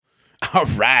All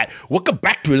right. Welcome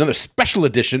back to another special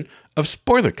edition of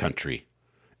Spoiler Country.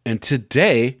 And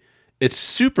today, it's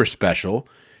super special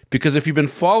because if you've been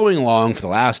following along for the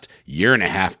last year and a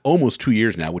half, almost 2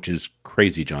 years now, which is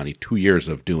crazy, Johnny, 2 years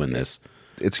of doing this.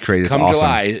 It's crazy. Come it's awesome.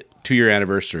 July, 2-year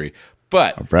anniversary.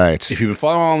 But All right. if you've been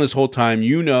following along this whole time,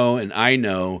 you know and I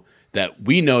know that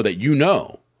we know that you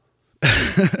know. All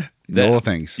the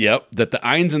things. Yep. That the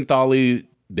Eynes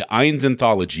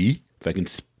Anthology, if I can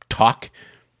talk,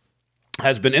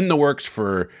 has been in the works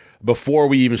for before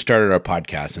we even started our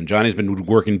podcast. And Johnny's been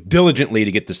working diligently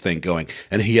to get this thing going.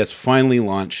 And he has finally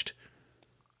launched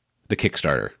the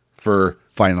Kickstarter for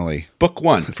book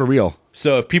one. For real.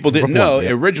 So if people didn't know,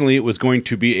 originally it was going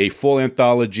to be a full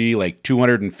anthology, like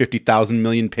 250,000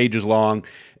 million pages long.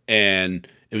 And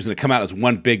it was going to come out as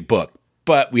one big book.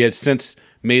 But we had since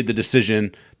made the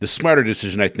decision, the smarter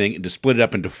decision, I think, to split it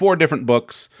up into 4 different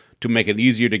books to make it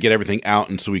easier to get everything out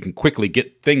and so we can quickly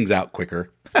get things out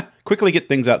quicker.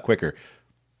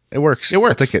 It works. It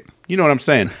works. I'll take it. You know what I'm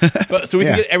saying? But so we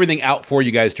can get everything out for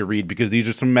you guys to read because these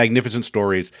are some magnificent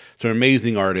stories, some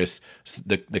amazing artists,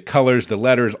 the colors, the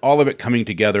letters, all of it coming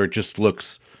together. It just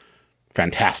looks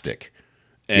fantastic.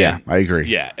 And, I agree.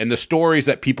 Yeah, and the stories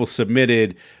that people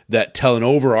submitted that tell an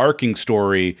overarching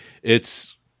story,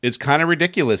 it's kind of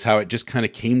ridiculous how it just kind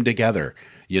of came together,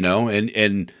 you know?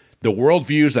 And the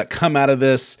worldviews that come out of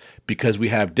this, because we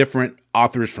have different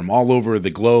authors from all over the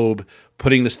globe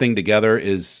putting this thing together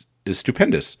is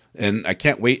stupendous. And I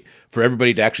can't wait for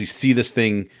everybody to actually see this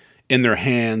thing in their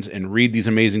hands and read these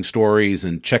amazing stories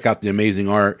and check out the amazing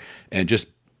art and just,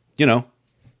 you know,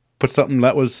 put something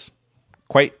that was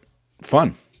quite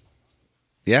fun.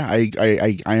 Yeah,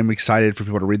 I am excited for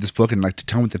people to read this book and like to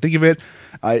tell me what they think of it.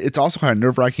 It's also kind of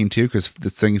nerve-wracking too because the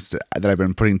things that I've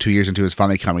been putting 2 years into is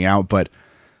finally coming out. But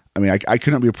I mean, I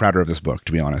couldn't be prouder of this book,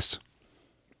 to be honest.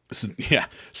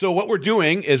 So what we're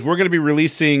doing is we're going to be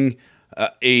releasing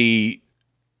a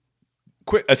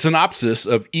synopsis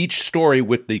of each story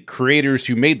with the creators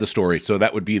who made the story. So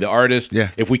that would be the artist. Yeah.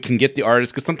 If we can get the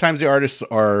artist, because sometimes the artists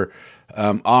are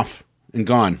off and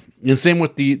gone. And same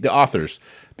with the authors,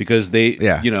 because they,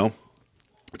 you know,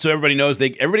 so everybody knows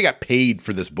everybody got paid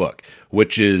for this book,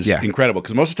 which is incredible.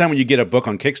 Because most of the time when you get a book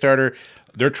on Kickstarter,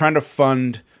 they're trying to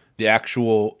fund the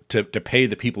actual to pay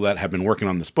the people that have been working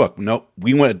on this book. Nope,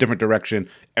 we went a different direction.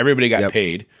 Everybody got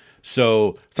paid.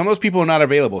 So some of those people are not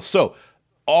available. So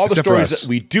all the stories that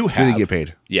we do have, we didn't get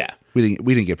paid. Yeah, we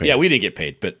didn't get paid. Yeah, we didn't get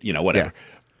paid, but you know, whatever.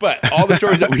 Yeah. But all the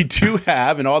stories that we do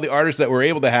have, and all the artists that we're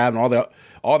able to have, and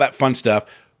all that fun stuff,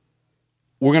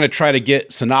 we're going to try to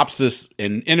get synopsis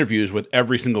and interviews with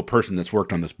every single person that's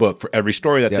worked on this book for every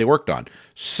story that they worked on.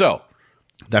 So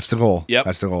that's the goal. Yep,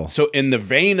 that's the goal. So in the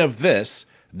vein of this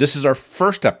is our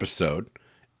first episode,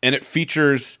 and it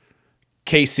features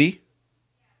Casey,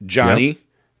 Johnny,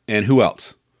 and who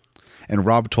else? And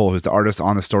Rob Toll, who's the artist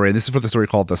on the story. And this is for the story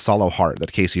called The Solo Heart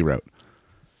that Casey wrote.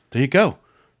 There you go.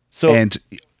 So, and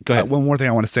go ahead. One more thing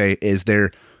I want to say is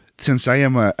since I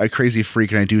am a crazy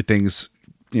freak and I do things,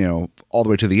 you know, all the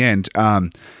way to the end,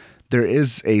 there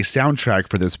is a soundtrack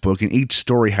for this book, and each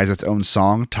story has its own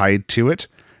song tied to it.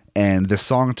 And the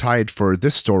song tied for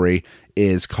this story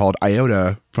is called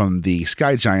Iota from the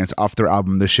Sky Giants off their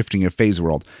album The Shifting of Phase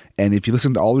World. And if you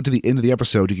listen all the way to the end of the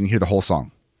episode, you can hear the whole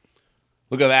song.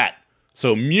 Look at that.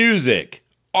 So music,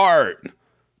 art,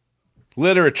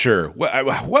 literature.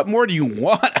 What more do you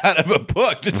want out of a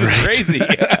book? This is crazy.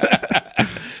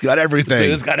 It's got everything. So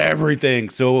it's got everything.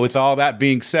 So with all that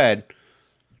being said,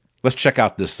 let's check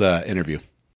out this interview.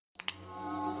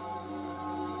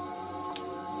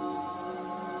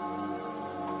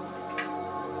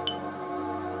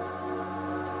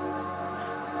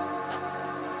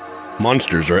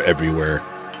 Monsters are everywhere.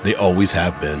 They always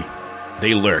have been.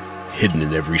 They lurk, hidden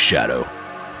in every shadow.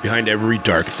 Behind every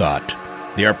dark thought,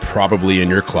 they are probably in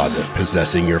your closet,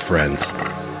 possessing your friends.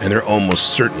 And they're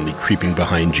almost certainly creeping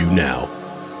behind you now.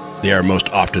 They are most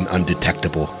often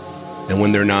undetectable. And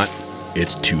when they're not,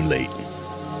 it's too late.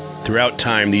 Throughout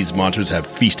time, these monsters have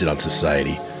feasted on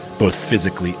society, both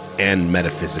physically and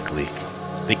metaphysically.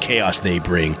 The chaos they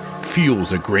bring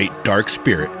fuels a great dark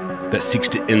spirit that seeks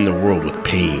to end the world with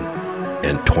pain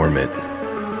and torment.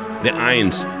 The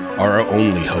Eynes are our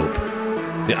only hope.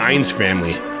 The Eynes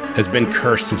family has been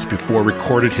cursed since before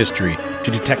recorded history to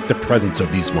detect the presence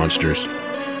of these monsters.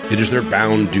 It is their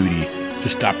bound duty to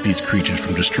stop these creatures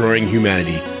from destroying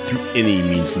humanity through any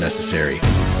means necessary,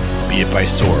 be it by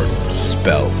sword,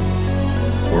 spell,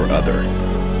 or other.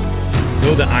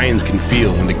 Though the Eynes can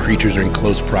feel when the creatures are in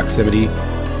close proximity,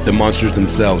 the monsters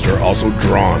themselves are also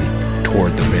drawn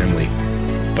toward the family.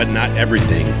 But not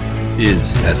everything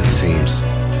is as it seems.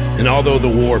 And although the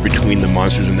war between the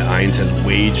monsters and the Eynes has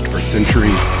waged for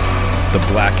centuries, the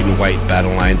black and white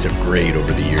battle lines have grayed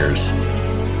over the years.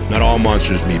 Not all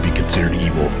monsters may be considered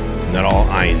evil. Not all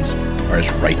Eynes are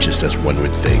as righteous as one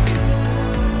would think.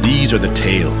 These are the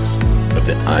tales of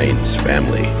the Eynes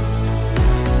family.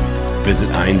 Visit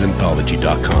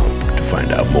EynesAnthology.com to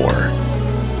find out more.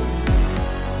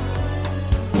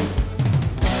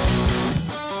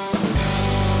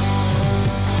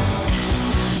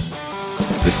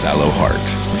 The Sallow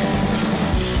Heart.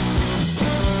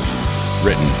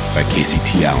 Written by Casey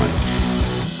T. Allen.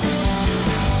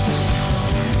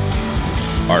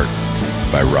 Art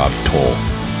by Rob Toll.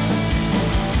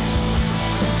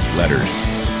 Letters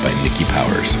by Nikki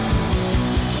Powers.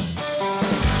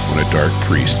 When a dark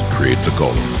priest creates a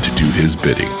golem to do his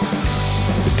bidding,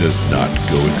 it does not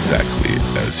go exactly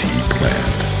as he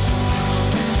planned.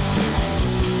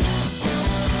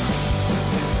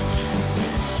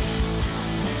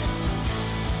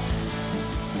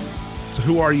 So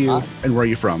who are you and where are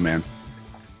you from, man?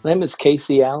 My name is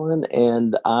Casey Allen,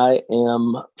 and I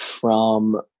am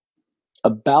from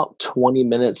about 20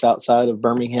 minutes outside of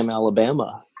Birmingham,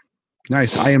 Alabama.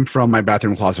 Nice. I am from my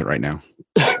bathroom closet right now.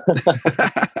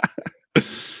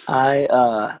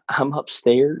 I'm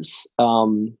upstairs,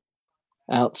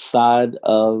 outside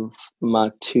of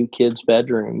my two kids'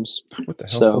 bedrooms. What the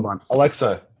hell? So, hold on.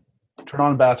 Alexa, turn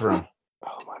on bathroom.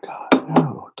 Oh my God.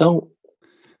 No, don't.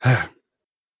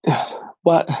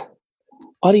 What?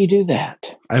 Why do you do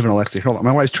that? I have an Alexa. Hold on.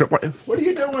 My wife's what are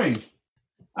you doing?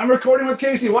 I'm recording with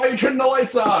Casey. Why are you turning the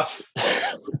lights off?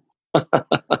 My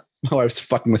wife's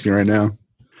fucking with me right now.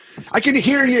 I can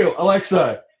hear you,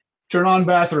 Alexa. Turn on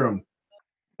bathroom.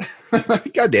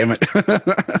 God damn it.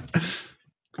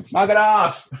 Knock it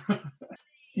off.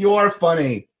 You are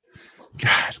funny.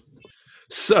 God.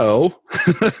 So,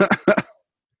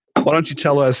 why don't you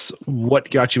tell us what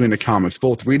got you into comics,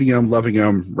 both reading them, loving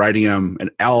them, writing them,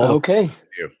 and all. Okay.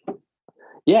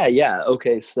 Yeah.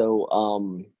 Okay.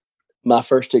 So, my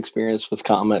first experience with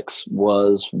comics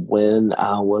was when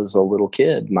I was a little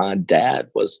kid. My dad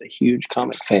was a huge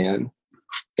comic fan,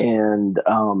 and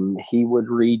he would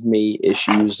read me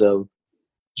issues of,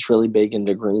 he was really big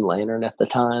into Green Lantern at the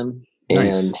time.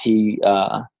 Nice. And he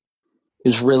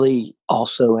was really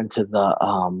also into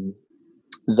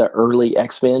the early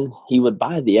X-Men. He would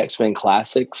buy the X-Men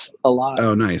classics a lot.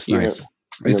 Oh, nice. I used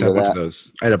to have a bunch of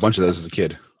those. I had a bunch of those as a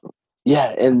kid.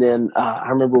 Yeah, and then I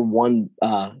remember one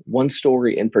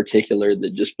story in particular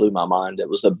that just blew my mind. It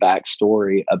was a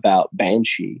backstory about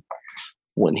Banshee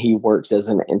when he worked as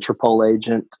an Interpol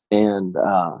agent, and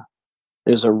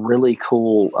it was a really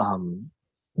cool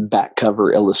back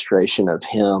cover illustration of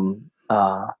him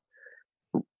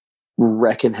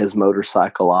wrecking his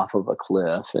motorcycle off of a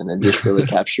cliff, and it just really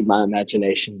captured my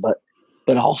imagination. But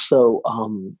also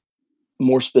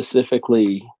more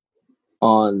specifically,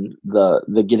 on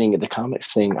the getting into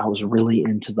comics thing, I was really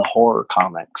into the horror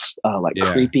comics,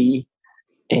 Creepy,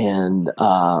 and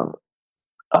my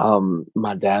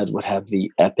dad would have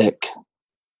the Epic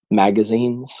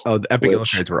magazines. Oh, the Epic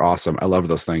Illustrators were awesome. I love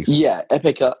those things. Yeah,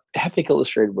 Epic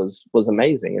Illustrated was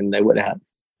amazing, and they would have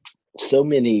so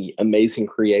many amazing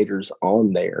creators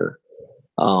on there.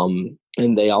 And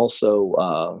they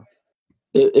also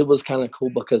it was kind of cool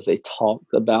because they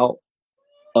talked about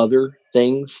other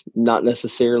things, not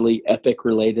necessarily Epic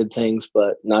related things,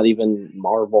 but not even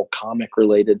Marvel comic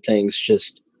related things,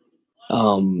 just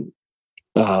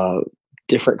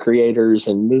different creators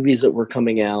and movies that were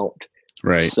coming out.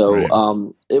 Right. So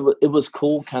right. It was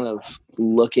cool kind of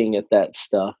looking at that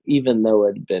stuff, even though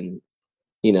it had been,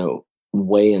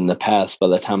 way in the past by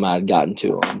the time I had gotten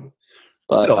to them.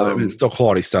 But it's still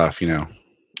quality stuff,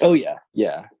 Oh yeah.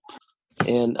 Yeah.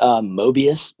 And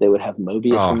Mobius, they would have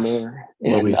Mobius in there.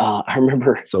 And I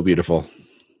remember so beautiful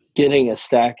getting a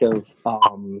stack of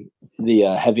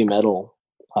the heavy metal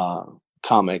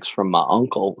comics from my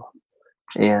uncle.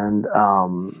 And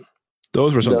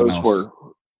those were something else.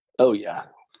 Oh yeah.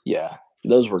 Yeah.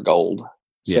 Those were gold.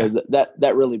 So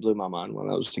that really blew my mind when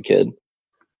I was a kid.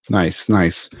 Nice.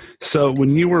 So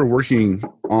when you were working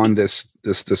on this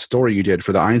story you did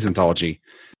for the Eynes Anthology,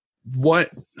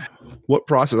 what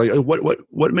process,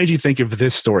 what made you think of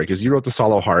this story? Because you wrote The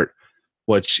Sallow Heart,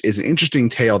 which is an interesting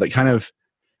tale that kind of,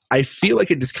 I feel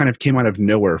like it just kind of came out of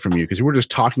nowhere from you, because you were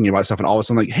just talking about stuff and all of a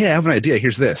sudden hey, I have an idea,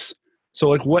 here's this.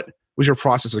 So what was your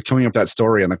process of coming up with that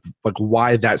story, and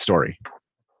why that story?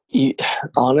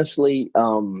 Honestly,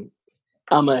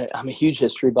 I'm a huge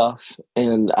history buff,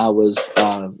 and I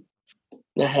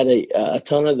had a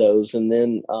ton of those. And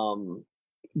then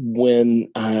when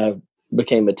I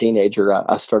became a teenager,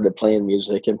 I started playing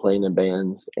music and playing in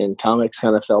bands, and comics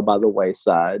kind of fell by the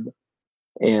wayside.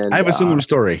 And I have a similar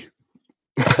story.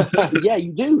 yeah,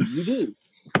 you do.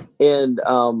 And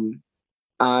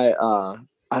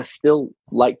I still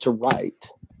like to write.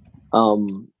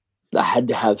 I had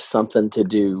to have something to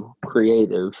do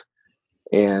creative.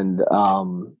 And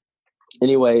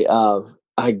anyway,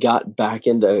 I got back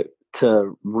into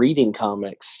reading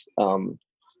comics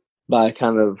by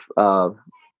kind of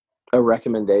a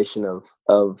recommendation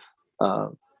of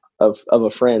a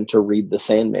friend to read the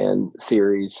Sandman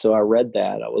series. So I read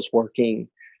that. I was working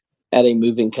at a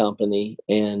moving company,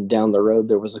 and down the road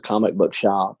there was a comic book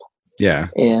shop. Yeah.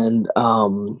 And I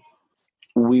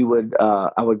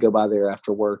would go by there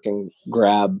after work and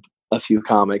grab a few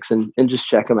comics and just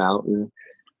check them out. And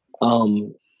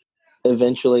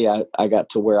eventually I got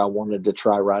to where I wanted to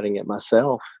try writing it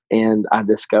myself. And I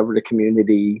discovered a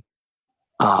community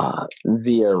via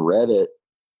Reddit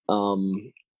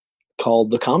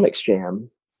called the Comics Jam,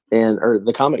 or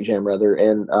the Comic Jam rather.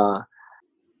 And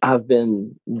I've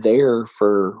been there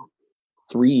for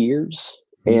 3 years.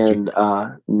 And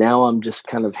now I'm just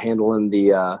kind of handling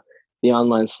the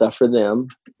online stuff for them,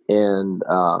 and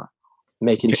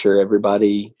making sure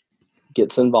everybody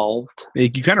gets involved.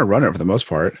 You kind of run it for the most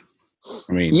part.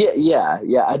 I mean, yeah.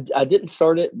 I didn't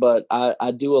start it, but I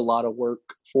do a lot of work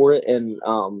for it, and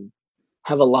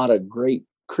have a lot of great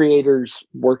creators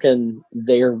working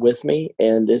there with me,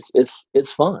 and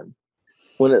it's fun.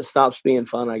 When it stops being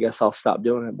fun, I guess I'll stop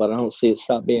doing it, but I don't see it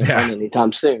stop being fun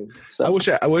anytime soon. So I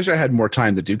wish I had more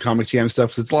time to do Comic Jam stuff,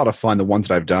 because it's a lot of fun, the ones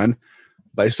that I've done.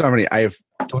 But I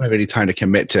don't have any time to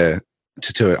commit to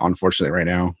it, unfortunately, right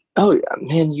now. Oh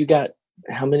man, you got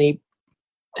how many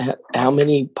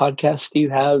podcasts do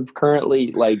you have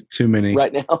currently? Like too many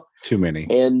right now. Too many.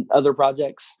 And other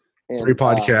projects. And, 3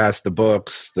 podcasts, the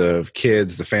books, the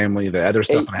kids, the family, the other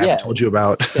stuff I haven't told you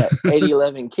about.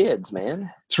 11 kids,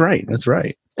 man. That's right.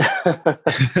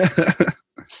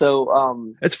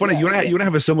 So it's funny. You want to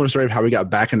have a similar story of how we got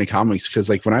back into comics, because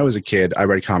like when I was a kid, I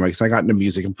read comics. I got into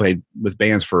music and played with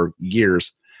bands for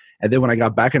years. And then when I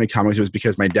got back into comics, it was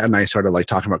because my dad and I started like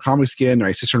talking about comics again. And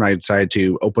my sister and I decided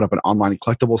to open up an online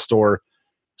collectible store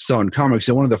selling comics.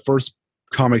 And one of the first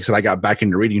comics that I got back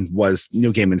into reading was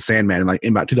Neil Gaiman's Sandman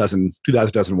in about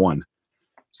 2001.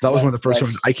 So that was one of the first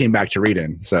ones I came back to read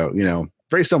in. So,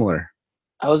 very similar.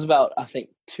 I was about, I think,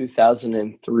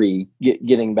 2003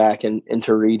 getting back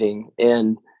into reading.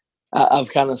 And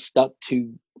I've kind of stuck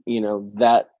to,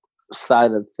 that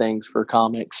side of things for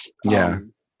comics. Yeah.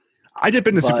 I dip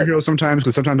into superheroes sometimes,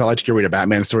 because sometimes I like to read a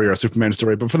Batman story or a Superman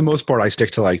story. But for the most part, I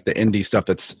stick to like the indie stuff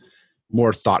that's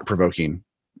more thought-provoking.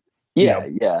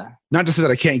 Yeah. Not to say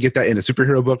that I can't get that in a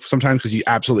superhero book sometimes, because you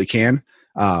absolutely can.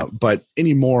 But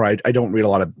anymore, I don't read a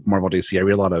lot of Marvel DC. I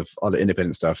read a lot of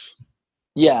independent stuff.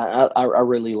 Yeah, I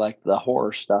really like the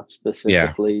horror stuff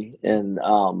specifically. Yeah. And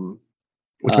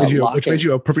which made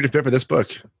you a perfect fit for this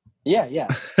book. Yeah.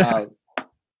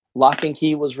 Lock and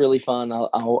Key was really fun.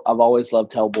 I've always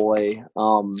loved Hellboy.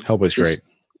 Hellboy's great.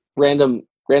 Random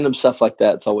stuff like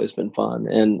that's always been fun.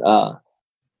 And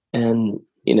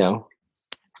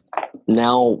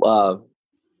now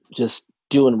just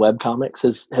doing web comics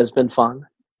has been fun,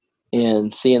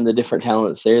 and seeing the different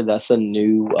talents there. That's a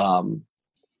new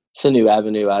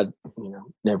avenue I'd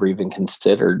never even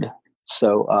considered.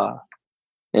 So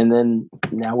and then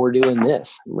now we're doing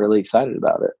this. I'm really excited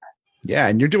about it. Yeah,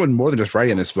 and you're doing more than just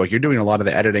writing this book. You're doing a lot of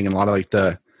the editing and a lot of like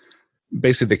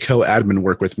basically the co-admin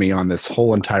work with me on this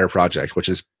whole entire project, which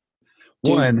is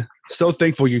one, so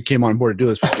thankful you came on board to do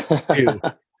this. Two,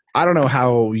 I don't know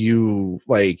how you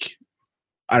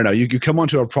you come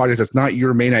onto a project that's not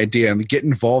your main idea and get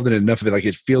involved in it enough of it. Like,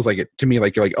 it feels like it to me,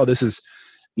 like you're like, oh, this is,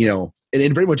 and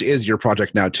it very much is your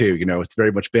project now too. It's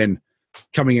very much been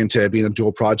coming into being a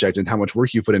dual project and how much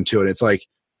work you put into it. It's like,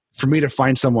 for me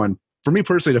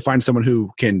personally, to find someone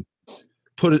who can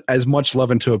put as much love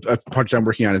into a project I'm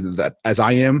working on as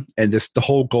I am, and the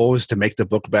whole goal is to make the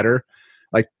book better.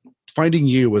 Like, finding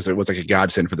you was like a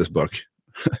godsend for this book.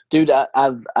 Dude,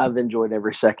 I've enjoyed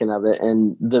every second of it,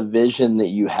 and the vision that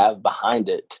you have behind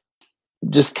it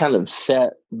just kind of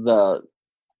set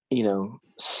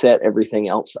everything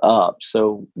else up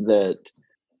so that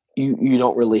you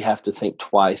don't really have to think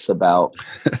twice about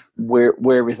where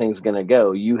everything's going to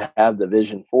go. You have the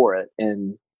vision for it,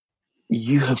 and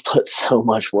you have put so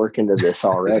much work into this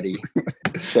already.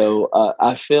 So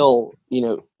I feel,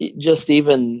 just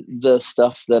even the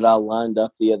stuff that I lined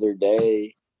up the other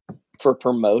day for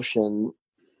promotion,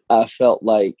 I felt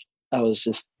like I was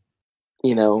just,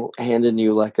 handing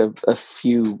you like a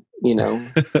few,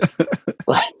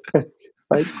 like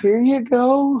like, here you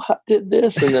go. I did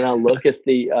this. And then I look at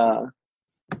the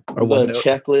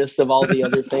checklist of all the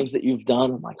other things that you've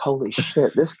done. I'm like, holy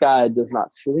shit, this guy does not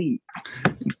sleep.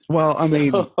 Well, I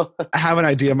mean, I have an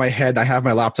idea in my head. I have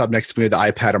my laptop next to me, the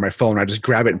iPad or my phone. I just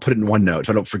grab it and put it in OneNote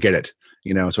so I don't forget it.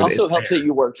 So also helps that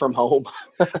you work from home.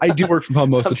 I do work from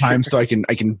home most of the time, so I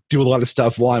can do a lot of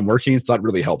stuff while I'm working. So that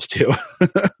really helps too.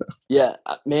 Yeah,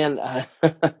 man, I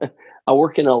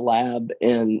work in a lab,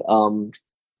 and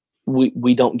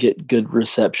we don't get good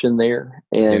reception there,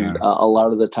 and a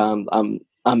lot of the time I'm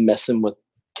messing with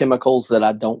chemicals that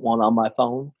I don't want on my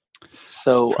phone.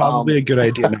 So probably a good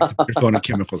idea not to put your phone in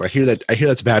chemicals. I hear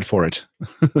that's bad for it.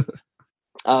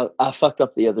 I fucked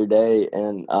up the other day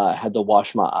and had to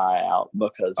wash my eye out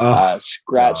because I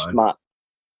scratched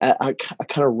I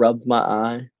kind of rubbed my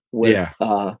eye with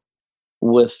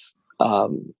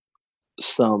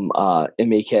some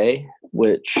MEK,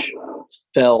 which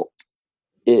felt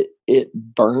it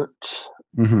burnt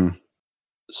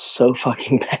so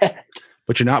fucking bad.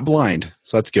 But you're not blind,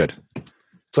 so that's good.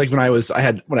 It's like when I was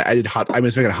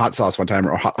making a hot sauce one time,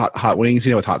 or hot wings,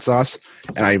 with hot sauce,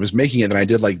 and I was making it, and I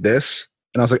did like this,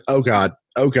 and I was like, oh god,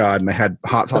 and I had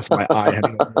hot sauce in my eye. I had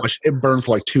to go wash. It burned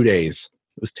for like 2 days.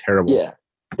 It was terrible. Yeah,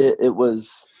 it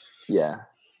was. Yeah,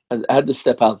 I had to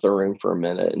step out the room for a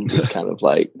minute and just kind of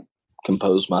like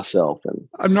compose myself. And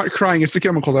I'm not crying. It's the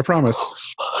chemicals. I promise.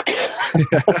 Oh, fuck.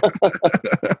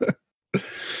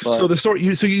 But, so the story,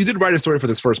 you did write a story for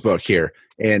this first book here,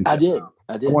 and I did.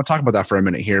 I want to talk about that for a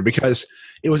minute here because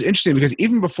it was interesting. Because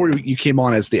even before you came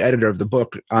on as the editor of the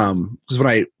book, because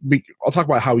I'll talk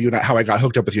about how I got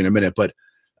hooked up with you in a minute, but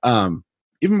even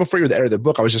before you were the editor of the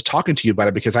book, I was just talking to you about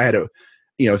it because I had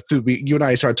you and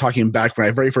I started talking back when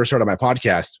I very first started my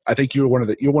podcast. I think you're one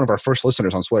of our first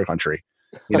listeners on Spoiler Country.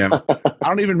 I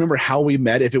don't even remember how we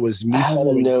met, if it was me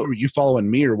following you or you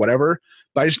following me or whatever,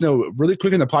 but I just know really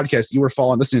quick in the podcast, you were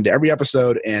listening to every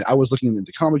episode, and I was looking at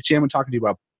the Comic Jam and talking to you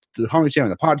about the Comic Jam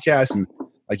and the podcast, and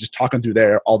like just talking through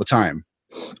there all the time.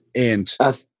 And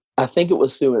I think it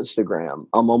was through Instagram.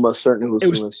 I'm almost certain it was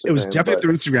through Instagram. It was definitely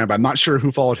through Instagram, but I'm not sure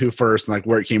who followed who first and like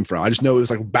where it came from. I just know it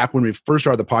was like back when we first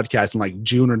started the podcast in like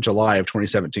June or July of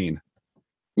 2017.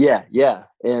 Yeah.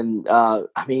 And I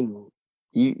mean,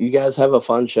 you guys have a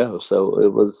fun show, so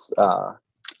it was I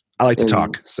like to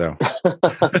talk, so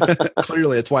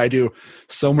clearly that's why I do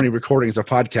so many recordings of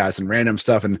podcasts and random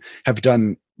stuff, and have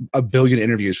done a billion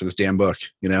interviews for this damn book.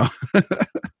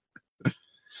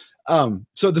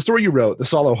 So the story you wrote, The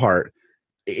Hollow Heart,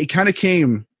 it kind of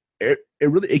came.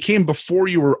 It came before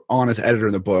you were on as editor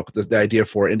in the book, the idea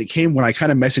for it, and it came when I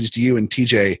kind of messaged you and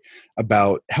TJ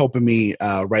about helping me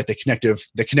write the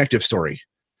connective story.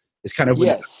 It's kind of when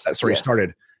that story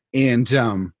started. And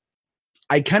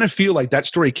I kind of feel like that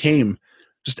story came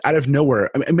just out of nowhere.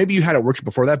 I mean, maybe you had it working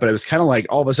before that, but it was kind of like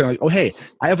all of a sudden, like, oh, hey,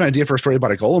 I have an idea for a story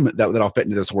about a golem that I'll fit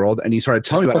into this world. And you started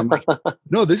telling me about it. I'm like,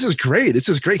 no, this is great.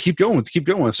 Keep going.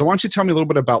 So why don't you tell me a little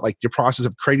bit about like your process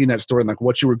of creating that story and like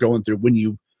what you were going through when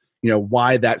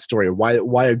why that story, why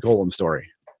a golem story?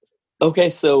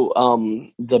 Okay, so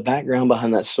the background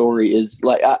behind that story is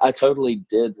like I totally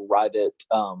did write it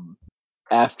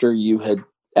after you had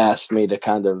asked me to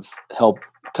kind of help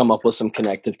come up with some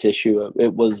connective tissue.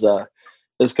 It was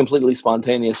completely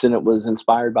spontaneous, and it was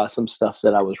inspired by some stuff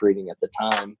that I was reading at the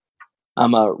time.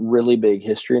 I'm a really big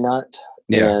history nut,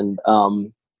 and I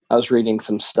was reading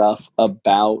some stuff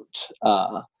about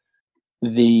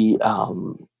the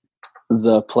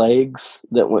plagues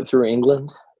that went through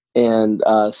England, and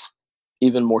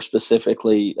even more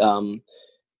specifically,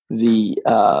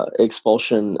 the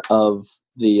expulsion of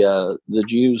the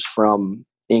Jews from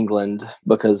England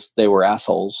because they were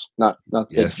assholes. Not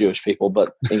the Jewish people,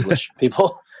 but English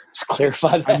people. Just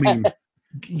clarify that. I mean,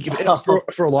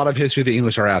 for a lot of history, the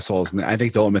English are assholes, and I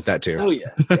think they'll admit that too. Oh yeah.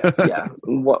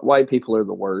 White people are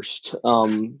the worst.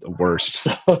 The worst.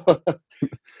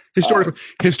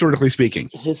 Historically speaking.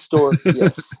 Yes.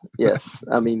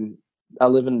 I mean, I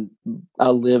live and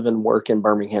work in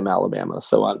Birmingham, Alabama,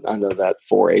 so I know that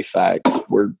for a fact.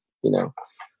 We're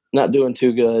not doing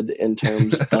too good in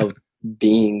terms of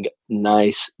being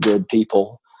nice, good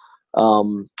people.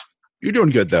 You're doing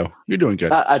good though. You're doing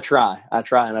good. I try,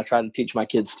 and I try to teach my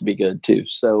kids to be good too.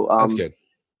 So that's good.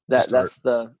 That's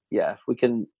if we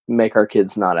can make our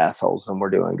kids not assholes, then we're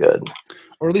doing good.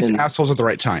 Or at least assholes at the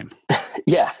right time.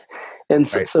 Yeah. And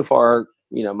so far,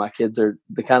 my kids are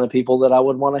the kind of people that I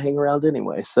would want to hang around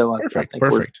anyway. So I think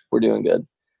we're doing good.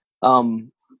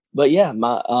 But yeah,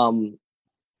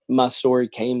 my story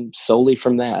came solely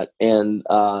from that. And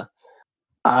I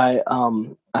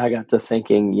got to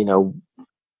thinking,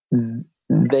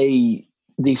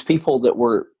 these people that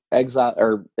were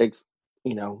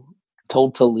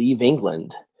told to leave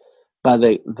England by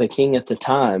the king at the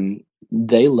time,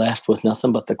 they left with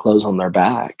nothing but the clothes on their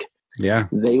back. Yeah.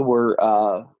 They were,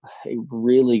 they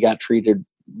really got treated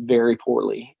very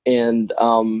poorly. And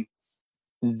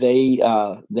they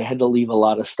had to leave a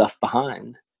lot of stuff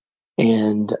behind.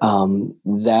 And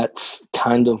that's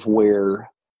kind of where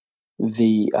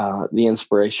the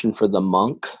inspiration for the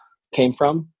monk came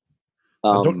from.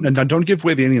 Don't give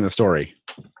away the ending of the story.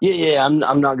 Yeah. I'm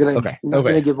not gonna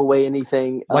gonna give away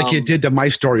anything. Like you did to my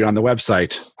story on the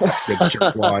website.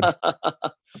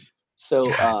 So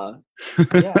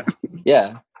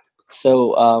yeah.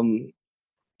 So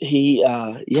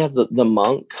the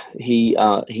monk, he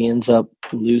ends up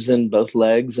losing both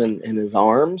legs and his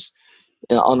arms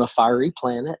on a fiery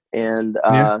planet, and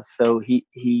so he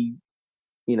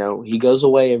goes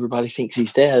away. Everybody thinks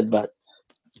he's dead, but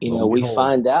we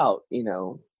find out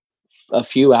a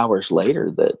few hours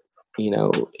later that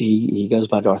he goes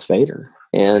by Darth Vader,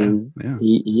 and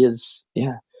he is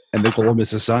and the golem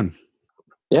is his son.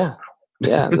 Yeah,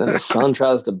 and then his son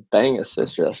tries to bang his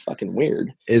sister. That's fucking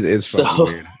weird. It is fucking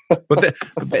weird. But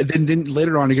then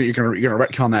later on, you're gonna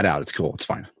retcon that out. It's cool. It's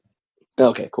fine.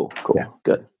 Okay, cool, yeah.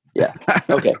 Good. Yeah.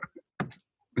 Okay.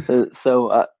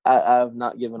 So I've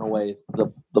not given away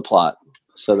the plot,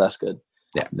 so that's good.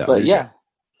 Yeah. No, but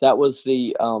that was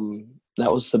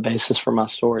the basis for my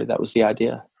story. That was the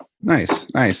idea. Nice.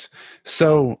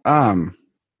 So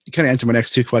you kind of answered my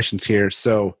next two questions here.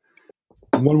 So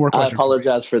one more question. I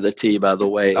apologize for the tea, by the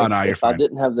way. Oh, no, you're fine. If I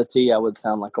didn't have the tea, I would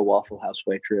sound like a Waffle House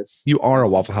waitress. You are a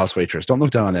Waffle House waitress. Don't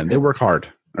look down on them. They work hard.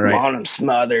 All right. Want them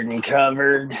smothered and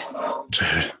covered.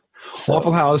 Dude. So,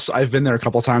 Waffle House, I've been there a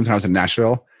couple of times when I was in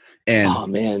Nashville. And oh,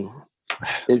 man.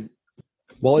 It's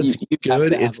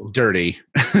good. It's dirty.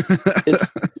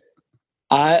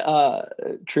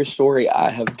 True story,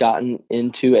 I have gotten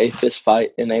into a fist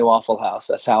fight in a Waffle House.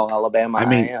 That's how Alabama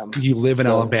I am. You live in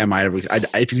Alabama.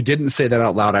 If you didn't say that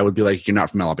out loud, I would be like, you're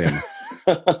not from Alabama.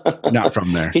 Not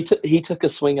from there. He took a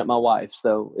swing at my wife,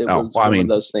 so it was one of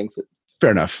those things.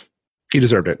 Fair enough. He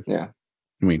deserved it. Yeah.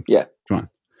 Yeah. Come on.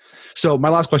 So my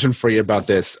last question for you about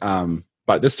this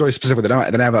story specifically,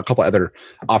 then I have a couple other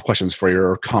off questions for you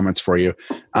or comments for you.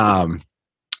 And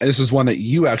this is one that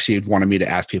you actually wanted me to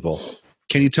ask people.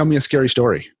 Can you tell me a scary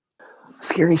story?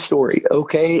 Scary story.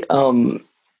 Okay. I'm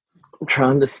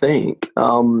trying to think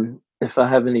if I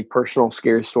have any personal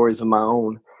scary stories of my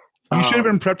own. You should have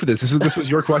been prepped for this. This was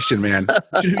your question, man.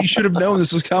 You should have known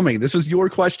this was coming. This was your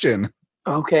question.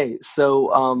 Okay.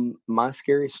 So my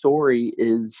scary story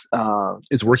is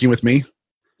working with me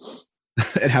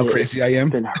and how crazy I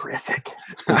am.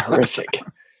 It's been horrific.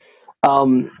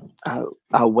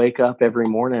 I wake up every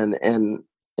morning and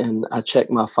I check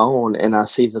my phone and I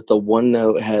see that the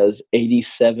OneNote has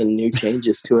 87 new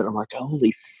changes to it. I'm like,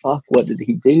 holy fuck, what did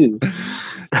he do?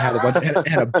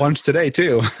 Had a bunch today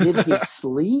too. Did he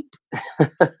sleep?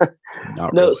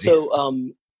 Not really.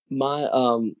 So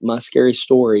my scary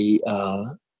story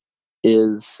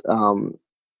is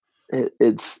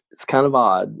it's kind of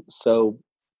odd. So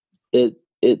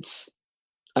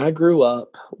I grew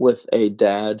up with a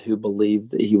dad who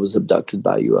believed that he was abducted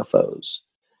by UFOs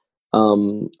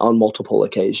on multiple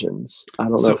occasions. I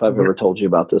don't know if I've ever told you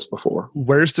about this before.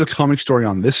 Where's the comic story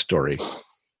on this story?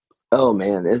 Oh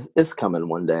man, it's coming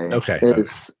one day. Okay.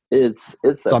 It's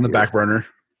on the back burner.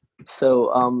 So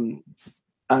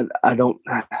I don't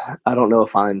know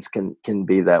if Eynes can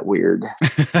be that weird.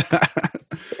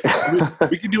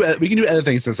 we can do other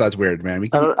things since that's weird, man.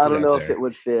 I don't know if it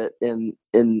would fit in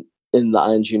the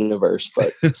Eynes universe,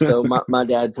 but so my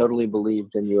dad totally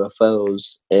believed in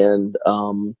UFOs, and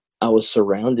I was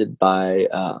surrounded by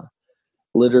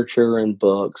literature and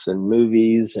books and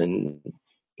movies and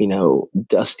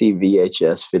dusty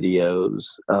VHS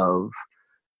videos of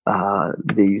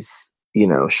these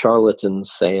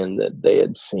charlatans saying that they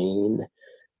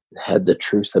had the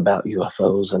truth about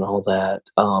UFOs and all that.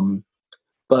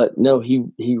 But no,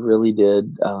 he really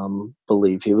did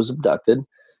believe he was abducted.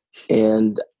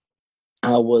 And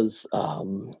I was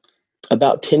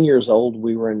about 10 years old.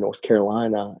 We were in North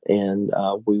Carolina, and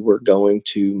we were going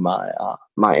to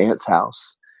my aunt's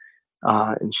house.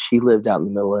 And she lived out in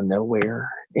the middle of nowhere.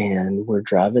 And we're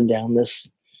driving down this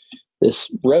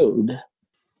road.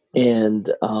 And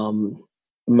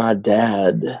my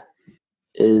dad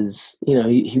is,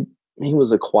 he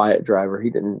was a quiet driver.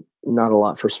 He not a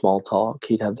lot for small talk.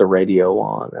 He'd have the radio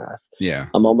on.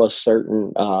 I'm almost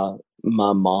certain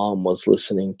my mom was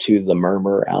listening to the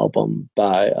Murmur album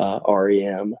by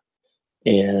REM,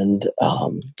 and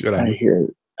I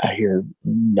hear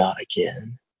not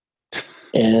again,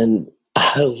 and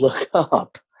I look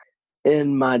up,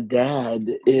 and my dad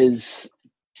is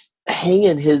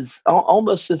hanging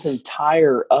almost his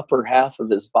entire upper half of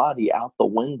his body out the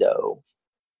window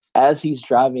as he's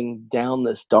driving down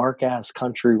this dark ass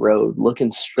country road,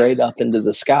 looking straight up into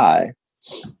the sky.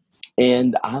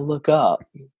 And I look up,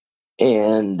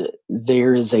 and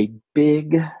there is a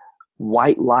big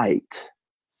white light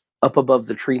up above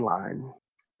the tree line.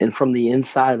 And from the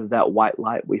inside of that white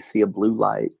light, we see a blue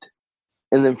light.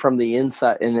 And then from the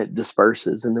inside, and it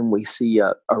disperses. And then we see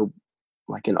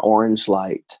like an orange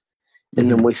light. And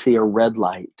then we see a red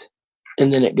light.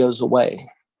 And then it goes away.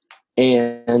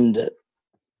 And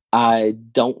I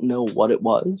don't know what it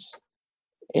was.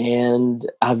 And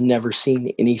I've never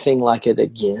seen anything like it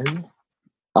again.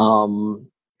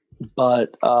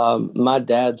 But my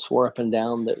dad swore up and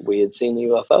down that we had seen the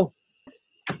UFO.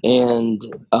 And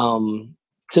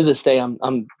to this day,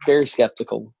 I'm very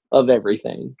skeptical of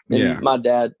everything. And my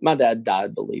dad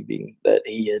died believing that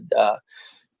he had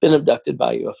been abducted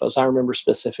by UFOs. I remember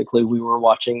specifically we were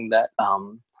watching that.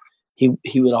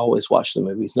 He would always watch the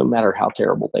movies, no matter how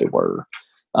terrible they were.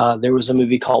 There was a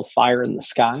movie called Fire in the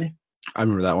Sky. I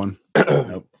remember that one.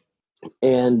 Nope.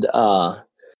 And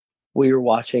we were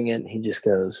watching it, and he just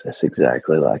goes, "That's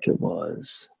exactly like it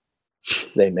was.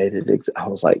 They made it." I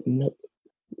was like, "No,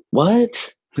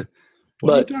 what?"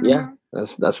 But yeah,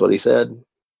 that's what he said.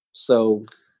 So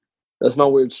that's my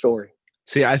weird story.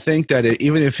 See, I think that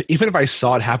even if I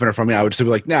saw it happen in front of me, I would still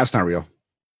be like, "Nah, it's not real."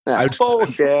 Nah,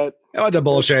 bullshit. What the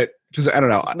bullshit? Because I don't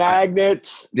know.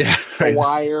 Magnets. Right.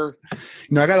 Wire.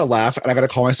 I got to laugh, and I got to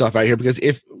call myself out here, because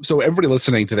everybody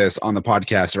listening to this on the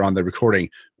podcast or on the recording,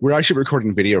 we're actually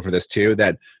recording video for this too.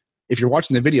 That if you're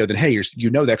watching the video, then hey, you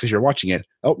know that because you're watching it.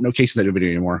 Oh, no case in that video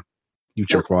anymore. You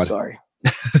jerkwad. Sorry,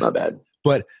 my bad.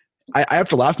 But I have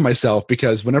to laugh at myself,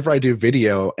 because whenever I do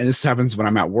video, and this happens when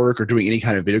I'm at work or doing any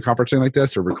kind of video conferencing like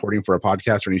this, or recording for a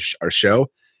podcast or or show,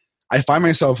 I find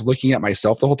myself looking at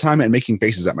myself the whole time and making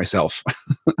faces at myself.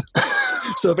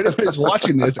 So if anybody's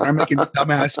watching this and I'm making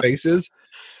dumbass faces,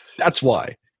 that's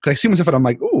why. Because I see myself and I'm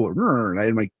like, ooh, and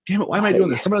I'm like, damn it, why am I doing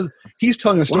this? He's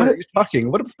telling a story, he's talking.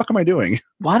 What the fuck am I doing?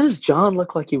 Why does John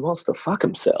look like he wants to fuck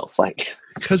himself?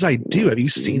 Because I do. Have you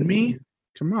seen me?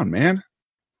 Come on, man.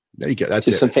 There you go. That's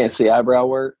do some fancy eyebrow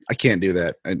work. I can't do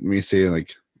that. Let me see.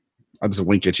 I'll just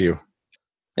wink at you.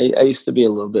 I used to be a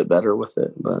little bit better with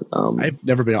it, but I've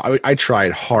never been. I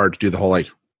tried hard to do the whole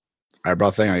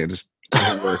eyebrow thing. I just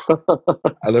doesn't work.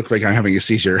 I look like I'm having a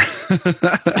seizure.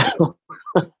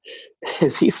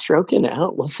 Is he stroking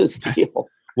out? What's his deal?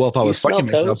 Well, if I was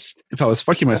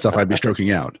fucking myself, I'd be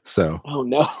stroking out. So. Oh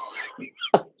no!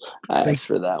 Thanks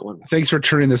for that one. Thanks for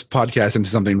turning this podcast into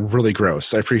something really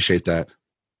gross. I appreciate that.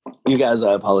 You guys,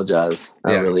 I apologize.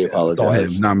 I really apologize.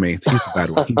 It's all him, not me. He's the bad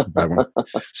one. He's the bad one.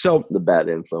 So the bad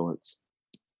influence.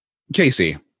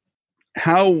 Casey,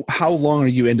 how long are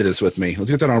you into this with me?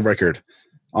 Let's get that on record,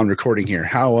 on recording here.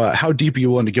 How deep are you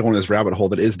willing to go in this rabbit hole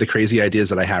that is the crazy ideas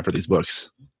that I have for these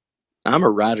books? I'm a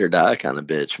ride or die kind of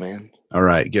bitch, man. All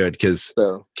right, good, because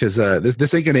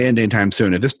this ain't going to end anytime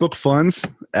soon. If this book funds,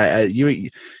 you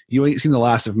ain't seen the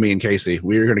last of me and Casey.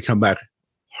 We're going to come back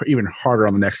even harder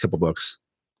on the next couple books.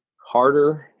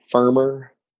 Harder,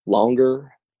 firmer,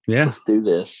 longer. Yeah. Let's do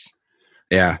this.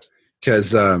 Yeah.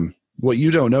 Because what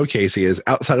you don't know, Casey, is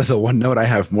outside of the one note, I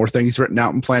have more things written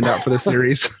out and planned out for the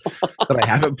series that I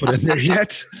haven't put in there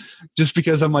yet. Just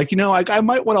because I'm like, I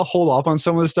might want to hold off on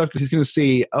some of this stuff, because he's going to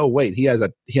see, oh, wait, he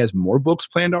has more books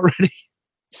planned already.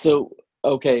 So,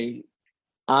 okay.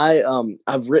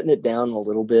 I've written it down a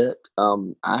little bit.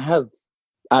 I have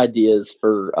ideas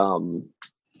for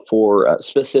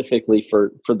specifically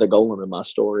for the Golem in my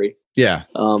story. Yeah.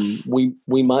 We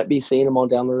might be seeing them on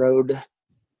down the road.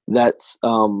 That's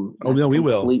we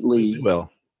will. We will.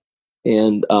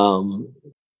 And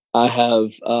I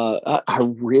have I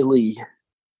really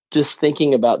just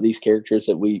thinking about these characters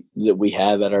that we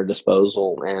have at our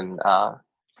disposal, and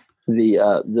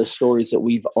the stories that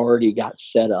we've already got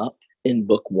set up in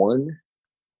book 1.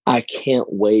 I can't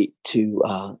wait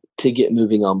to get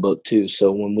moving on book 2.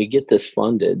 So when we get this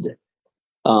funded,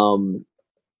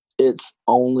 it's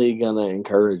only gonna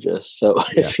encourage us. So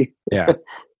if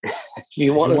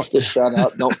you want us to shut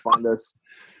up, don't fund us.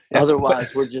 Yeah,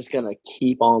 otherwise, we're just gonna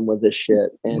keep on with this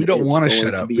shit. And we don't want to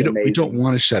shut up. We don't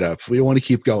want to shut up. We don't want to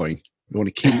keep going. We want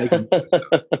to keep making.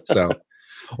 So,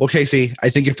 well, Casey, I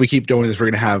think if we keep doing this, we're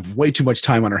gonna have way too much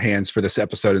time on our hands for this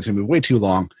episode. It's gonna be way too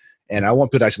long. And I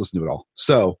want people to actually listen to it all.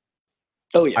 So,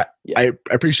 I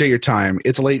appreciate your time.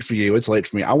 It's late for you. It's late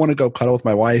for me. I want to go cuddle with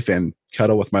my wife and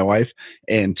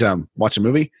watch a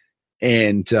movie.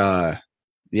 And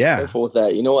Yeah. Careful with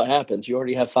that. You know what happens? You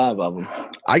already have 5 of them.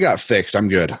 I got fixed. I'm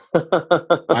good.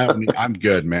 I'm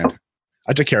good, man.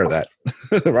 I took care of that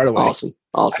right away. Awesome.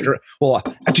 I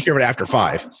took care of it after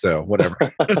 5, so whatever.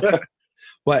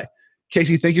 But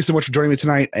Casey, thank you so much for joining me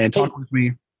tonight and talking with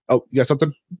me. Oh, you got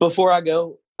something? Before I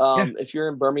go, if you're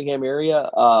in Birmingham area,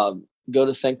 go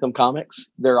to Sanctum Comics.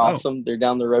 They're awesome. They're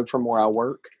down the road from where I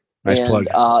work. Nice and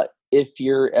plug. If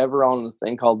you're ever on the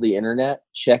thing called the internet,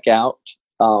 check out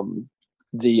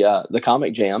the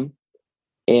Comic Jam.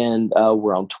 And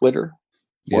we're on Twitter.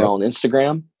 We're on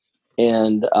Instagram.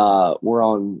 And we're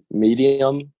on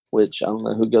Medium, which I don't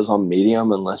know who goes on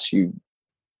Medium unless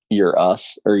you're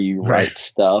us or you write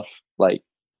stuff like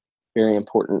very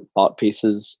important thought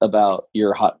pieces about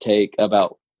your hot take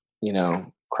about,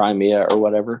 Crimea or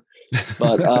whatever.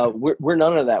 But we're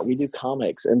none of that. We do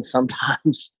comics, and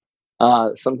sometimes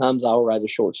I'll write a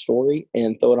short story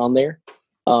and throw it on there.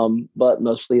 But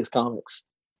mostly it's comics.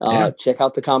 Check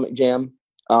out the Comic Jam.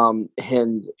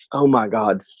 And oh my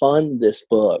God, fund this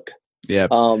book. Yeah.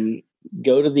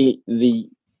 Go to the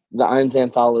Eynes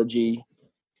Anthology.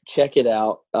 Check it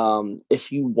out.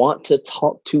 If you want to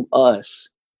talk to us,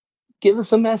 give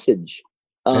us a message.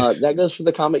 That goes for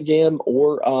the Comic Jam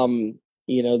or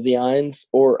the Eynes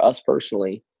or us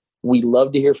personally. We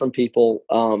love to hear from people.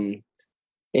 And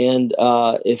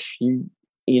if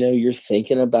you're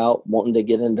thinking about wanting to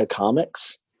get into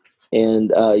comics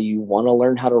and you want to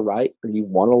learn how to write or you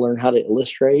want to learn how to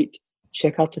illustrate,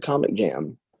 check out the Comic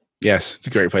Jam. Yes, it's a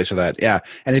great place for that. Yeah.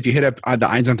 And if you hit up the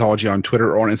Eynes Anthology on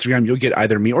Twitter or on Instagram, you'll get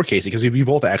either me or Casey because we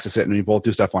both access it and we both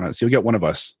do stuff on it. So you'll get one of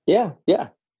us. Yeah.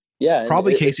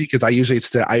 Probably Casey because I usually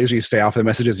stay off the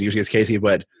messages. Usually it's Casey,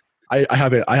 but I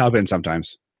hop in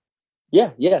sometimes.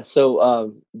 Yeah.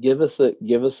 So give us a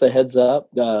heads up.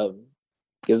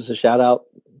 Give us a shout out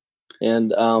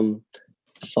and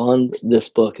fund this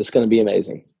book. It's going to be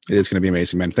amazing. It is going to be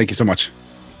amazing, man. Thank you so much.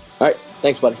 All right.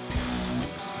 Thanks, buddy.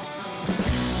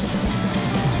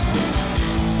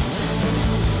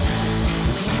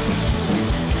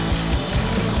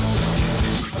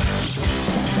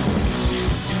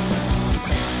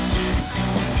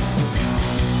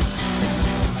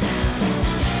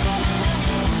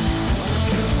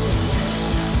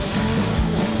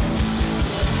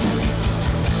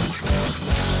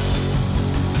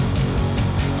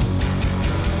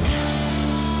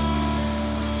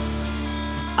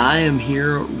 I am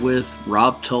here with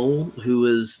Rob Toll, who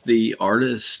is the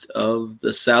artist of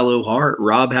The Sallow Heart.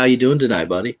 Rob, how you doing tonight,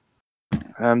 buddy?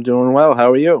 I'm doing well.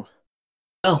 How are you?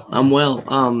 Well, I'm well.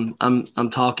 I'm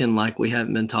talking like we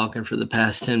haven't been talking for the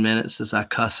past 10 minutes as I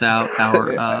cuss out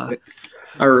our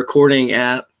recording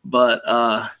app. But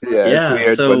it's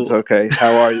weird, but it's okay.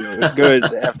 How are you? Good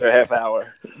after a half hour.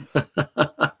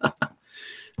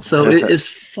 So it is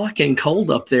fucking cold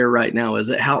up there right now. Is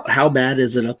it? How bad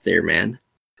is it up there, man?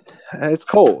 It's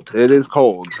cold. It is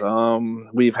cold.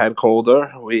 We've had colder.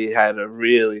 We had a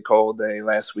really cold day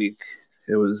last week.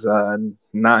 It was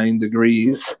 9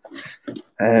 degrees,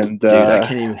 and dude, I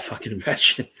can't even fucking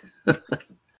imagine.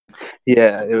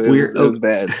 Yeah, it was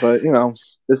bad. But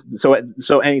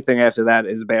so anything after that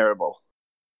is bearable.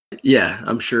 Yeah,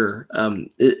 I'm sure.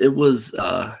 It was.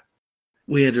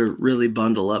 We had to really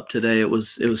bundle up today. It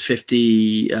was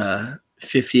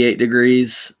 58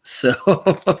 degrees. So.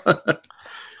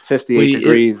 58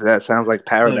 degrees. That sounds like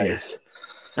paradise.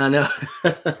 Oh, yeah. I know.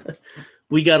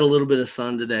 We got a little bit of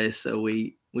sun today, so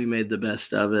we made the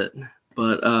best of it.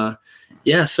 But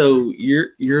so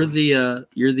you're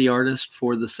the artist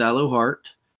for The Sallow Heart,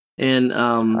 and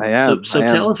I am. So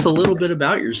tell us a little bit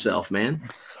about yourself, man.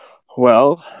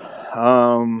 Well,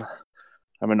 I'm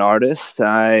an artist.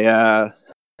 I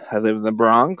live in the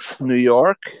Bronx, New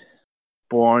York,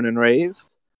 born and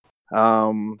raised.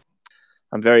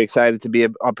 I'm very excited to be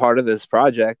a part of this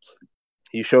project.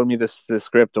 You showed me this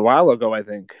script a while ago, I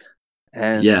think,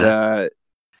 and I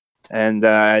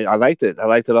liked it. I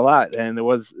liked it a lot, and it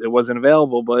wasn't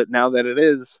available, but now that it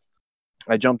is,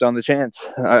 I jumped on the chance.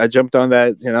 I jumped on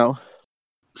that,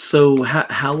 So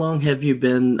how long have you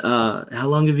been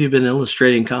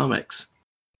illustrating comics?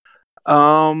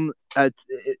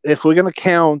 If we're gonna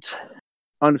count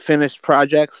unfinished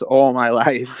projects, all my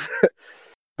life.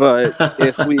 But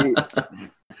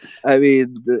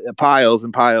piles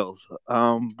and piles.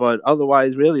 But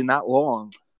otherwise, really not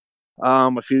long.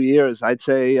 A few years. I'd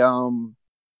say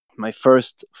my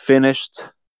first finished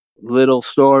little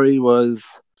story was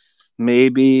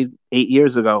maybe 8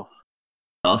 years ago.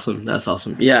 Awesome. That's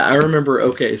awesome. Yeah, I remember.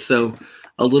 Okay, so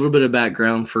a little bit of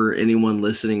background for anyone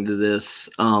listening to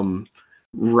this.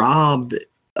 Rob,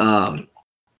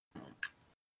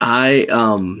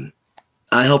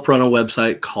 I help run a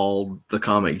website called The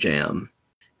Comic Jam.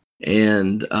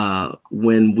 And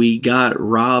when we got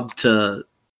Rob to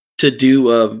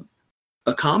do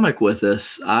a comic with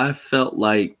us, I felt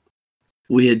like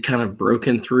we had kind of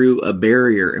broken through a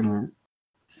barrier and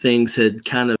things had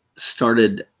kind of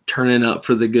started turning up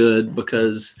for the good,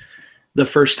 because the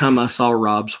first time I saw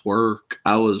Rob's work,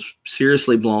 I was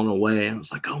seriously blown away. I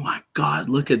was like, oh my God,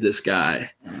 look at this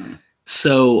guy.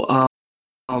 So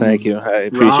thank you. I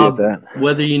appreciate Rob, that.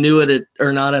 Whether you knew it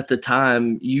or not at the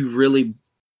time, you really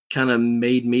kind of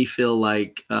made me feel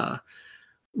like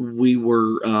we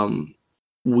were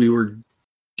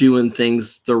doing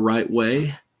things the right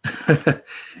way.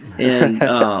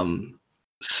 And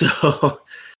so,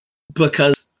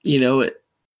 because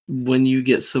when you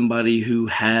get somebody who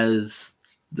has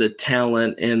the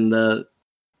talent and the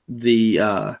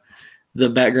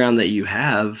background that you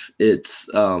have, it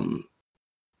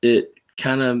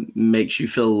kind of makes you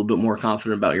feel a little bit more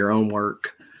confident about your own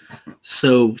work.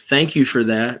 So thank you for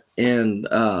that. And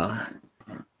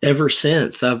ever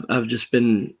since, I've just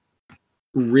been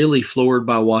really floored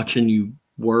by watching you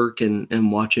work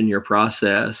and watching your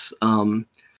process.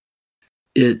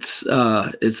 It's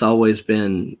always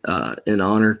been an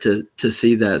honor to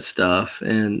see that stuff.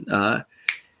 And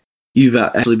you've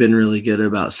actually been really good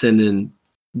about sending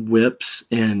whips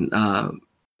and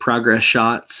progress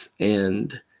shots,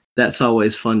 and that's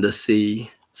always fun to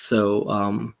see.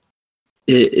 So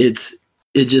it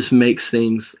just makes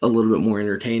things a little bit more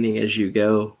entertaining as you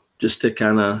go, just to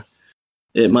kind of,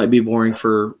 it might be boring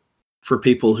for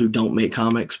people who don't make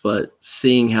comics, but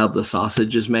seeing how the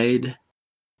sausage is made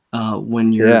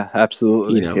when you're,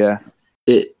 absolutely.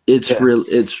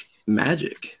 it's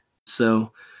magic.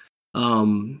 So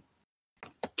can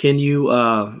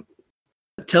you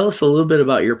tell us a little bit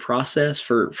about your process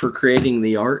for creating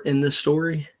the art in this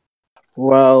story?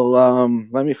 Well,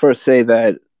 let me first say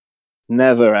that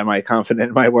never am I confident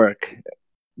in my work.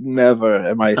 Never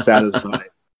am I satisfied.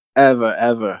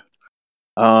 Ever.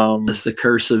 That's the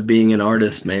curse of being an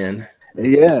artist, man.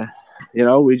 Yeah.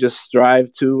 We just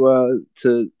strive to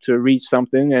reach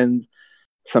something, and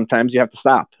sometimes you have to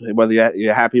stop, whether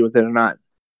you're happy with it or not.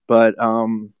 But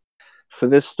for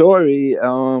this story,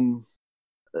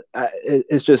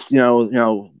 it's just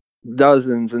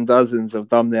dozens and dozens of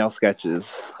thumbnail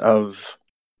sketches of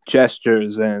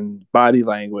gestures and body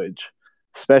language,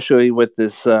 especially with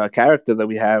this character that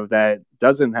we have that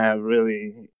doesn't have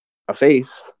really a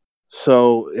face.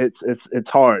 So it's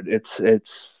hard. It's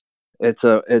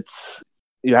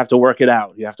you have to work it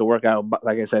out. You have to work out,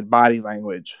 like I said, body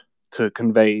language to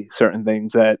convey certain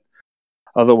things that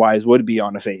otherwise would be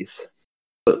on a face.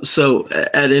 So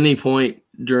at any point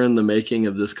during the making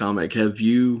of this comic, have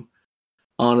you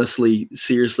honestly,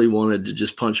 seriously wanted to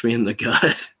just punch me in the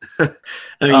gut?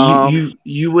 I mean,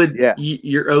 you would, yeah.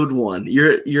 You're owed one.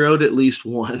 You're owed at least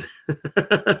one.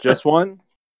 Just one?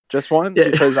 Yeah.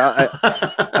 Because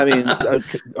I mean,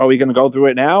 are we going to go through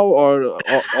it now or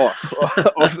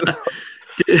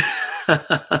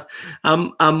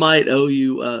I might owe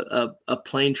you a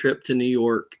plane trip to New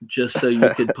York just so you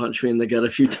could punch me in the gut a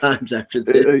few times after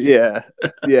this. Yeah.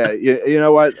 You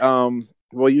know what?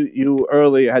 Well, you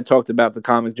earlier had talked about the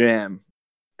Comic Jam,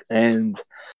 and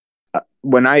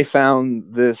when I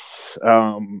found this,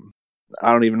 I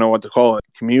don't even know what to call it,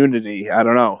 community. I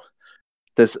don't know,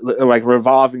 this like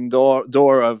revolving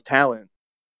door of talent.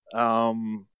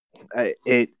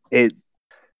 It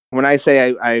when I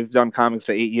say I've done comics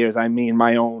for 8 years, I mean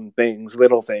my own things,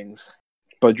 little things,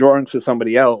 but drawing for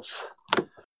somebody else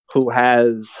who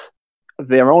has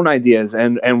their own ideas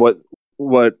and what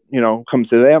comes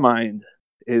to their mind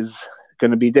is going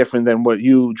to be different than what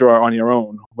you draw on your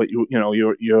own, what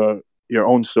your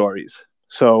own stories.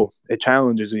 So it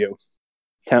challenges you,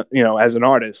 as an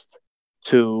artist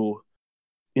to,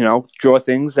 draw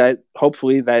things that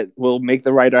hopefully that will make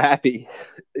the writer happy,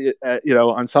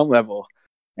 on some level.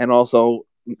 And also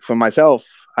for myself,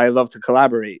 I love to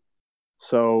collaborate.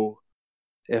 So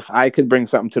if I could bring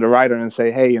something to the writer and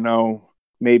say, hey,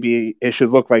 maybe it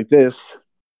should look like this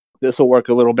will work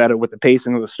a little better with the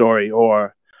pacing of the story,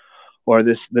 or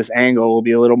this angle will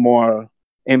be a little more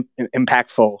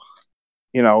impactful.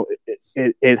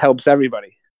 It helps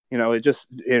everybody. It just,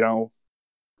 the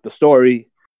story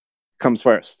comes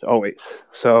first always.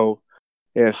 So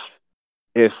if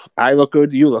I look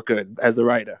good, you look good as the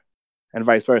writer, and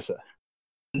vice versa.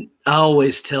 I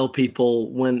always tell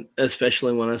people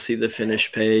especially when I see the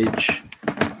finished page,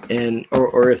 and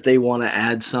or if they want to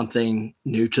add something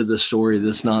new to the story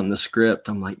that's not in the script,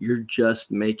 I'm like, you're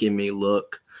just making me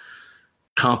look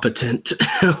competent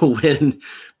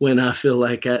when I feel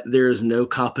like there is no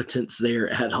competence there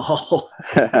at all.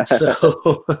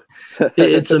 So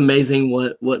it's amazing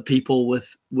what people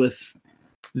with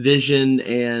vision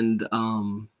and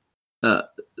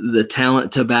the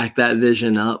talent to back that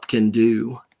vision up can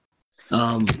do.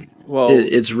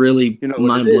 It's really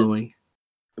mind blowing.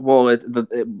 Well,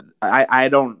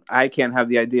 I can't have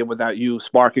the idea without you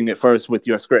sparking it first with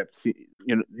your scripts.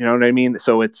 You know what I mean?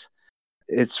 So it's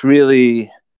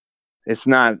really, it's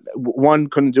not, one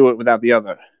couldn't do it without the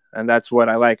other, and that's what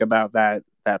I like about that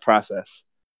process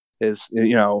is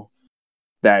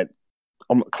that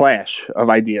clash of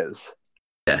ideas.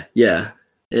 Yeah.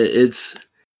 It's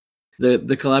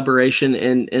the collaboration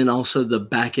and also the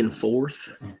back and forth,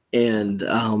 and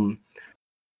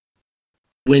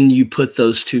when you put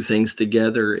those two things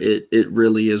together, it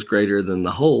really is greater than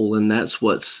the whole. And that's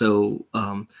what's so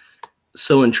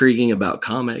intriguing about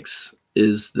comics,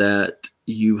 is that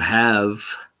you have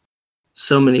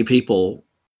so many people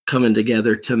coming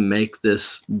together to make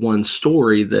this one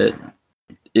story that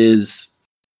is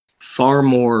far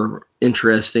more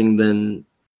interesting than,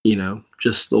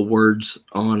 just the words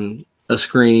on a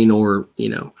screen or,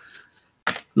 the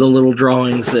little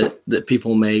drawings that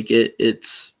people make.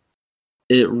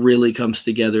 It really comes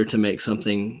together to make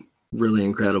something really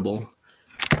incredible.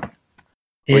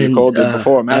 Well, you called it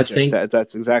before magic. I think,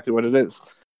 that's exactly what it is.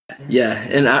 Yeah,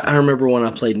 and I remember when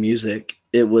I played music,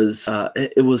 it was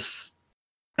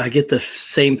I get the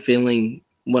same feeling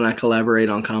when I collaborate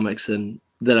on comics and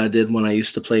that I did when I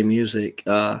used to play music.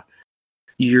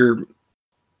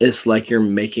 It's like you're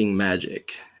making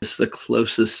magic. It's the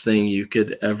closest thing you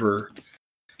could ever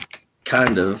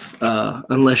kind of,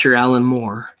 unless you're Alan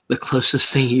Moore, the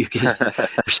closest thing you could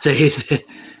say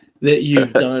that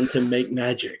you've done to make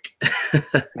magic.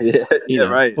 Yeah,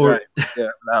 right. Yeah,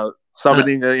 now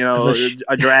summoning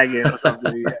a dragon or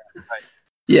something.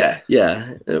 Yeah, right.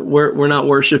 Yeah. We're not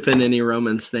worshiping any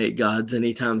Roman snake gods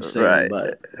anytime soon. Right,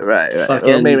 but right.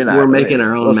 Well, maybe not. We're making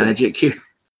our own magic here.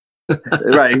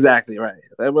 Right, exactly, right.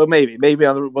 Well, maybe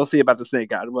we'll see about the snake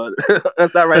god, but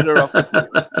that's not right off.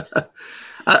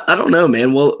 I don't know,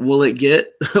 man. Will it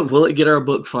get our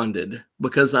book funded?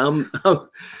 Because I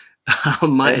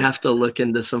might have to look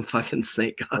into some fucking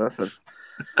snake gods.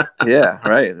 Yeah,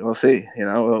 right. We'll see.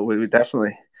 We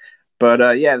definitely.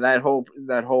 But yeah, that whole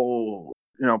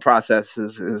process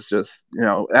is just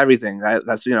everything.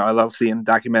 That's I love seeing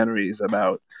documentaries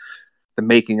about the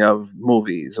making of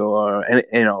movies or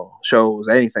shows,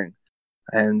 anything,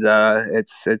 and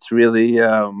it's really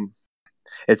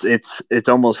it's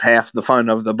almost half the fun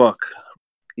of the book,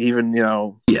 even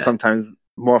sometimes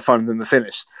more fun than the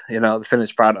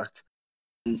finished product.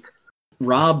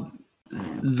 Rob,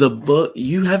 the book,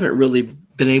 you haven't really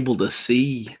been able to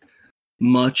see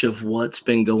much of what's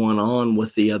been going on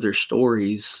with the other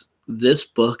stories. This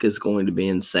book is going to be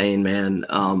insane, man.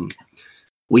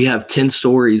 We have 10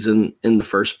 stories in the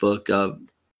first book,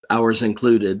 ours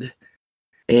included,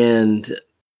 and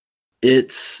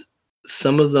it's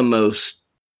some of the most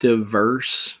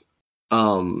diverse,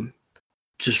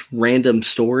 just random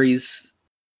stories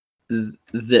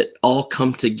that all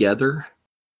come together.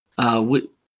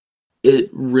 It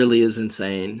really is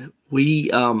insane. We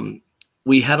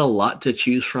had a lot to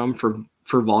choose from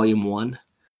for volume 1,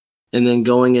 and then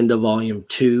going into volume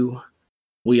 2,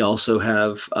 we also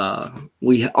have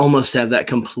we almost have that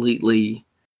completely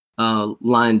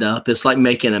lined up. It's like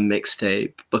making a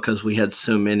mixtape because we had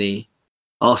so many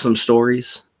awesome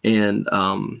stories, and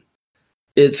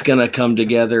it's gonna come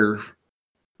together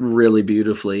really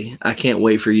beautifully. I can't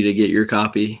wait for you to get your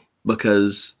copy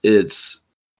because it's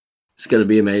gonna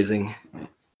be amazing.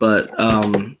 But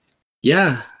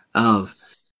yeah,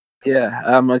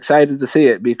 I'm excited to see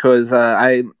it because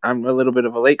I'm a little bit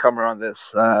of a latecomer on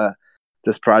this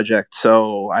project.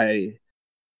 So I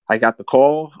got the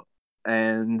call,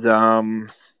 and I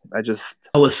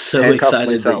was so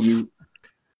excited that you.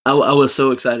 I was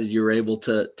so excited you were able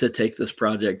to take this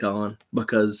project on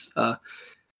because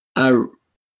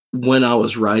when I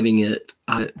was writing it,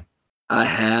 I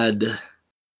had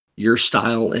your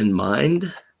style in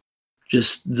mind,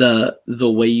 just the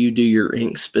way you do your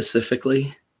ink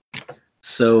specifically.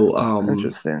 So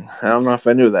interesting. I don't know if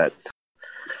I knew that.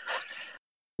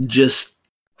 Just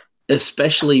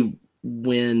especially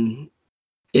when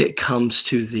it comes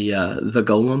to the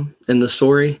golem in the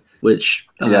story, which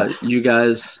yes. You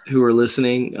guys who are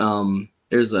listening,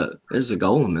 there's a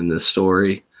golem in this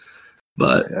story,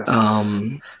 but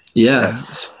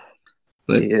yes.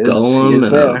 The golem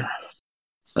and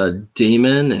a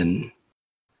demon and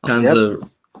all kinds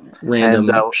of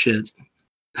random shit.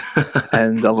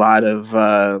 And a lot of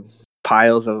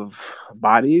piles of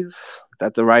bodies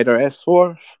that the writer asked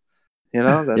for,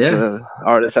 that the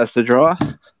artist has to draw.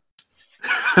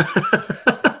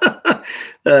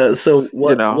 So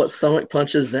what stomach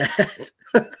punch is that?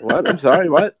 What? I'm sorry,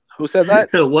 what? Who said that?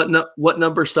 What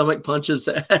number stomach punch is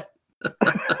that?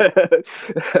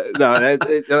 No,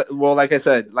 well, like I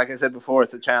said before,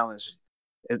 it's a challenge.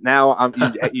 Now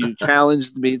you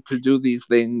challenged me to do these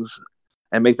things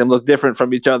and make them look different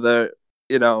from each other.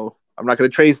 I'm not going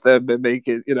to trace them and make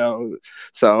it.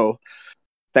 So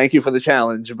thank you for the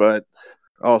challenge, but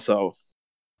also,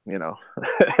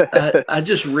 I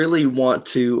just really want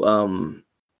to.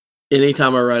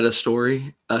 Anytime I write a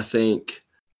story, I think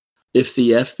if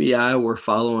the FBI were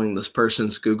following this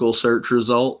person's Google search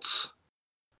results,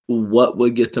 what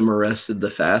would get them arrested the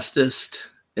fastest?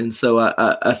 And so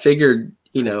I figured,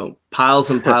 piles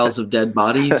and piles of dead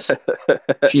bodies.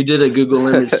 If you did a Google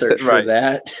image search for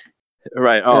that.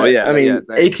 Right. Oh, yeah. I mean, yeah,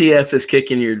 ATF is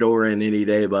kicking your door in any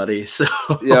day, buddy. So.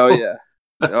 Oh, yeah.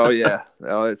 Oh, yeah.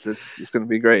 Oh, it's going to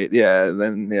be great. Yeah. And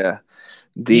then, yeah.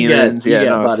 Demons. You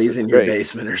got bodies in your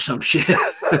basement or some shit.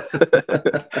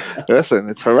 Listen,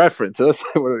 it's for reference. But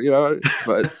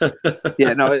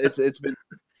yeah, no, it's been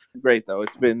great though.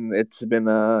 It's been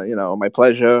my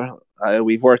pleasure.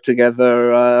 We've worked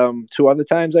together 2 other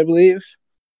times, I believe.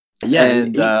 Yeah,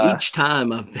 and each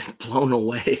time I've been blown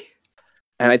away.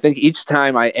 And I think each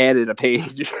time I added a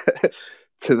page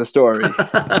to the story.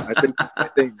 I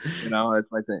think it's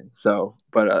my thing. So,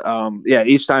 but yeah,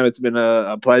 each time it's been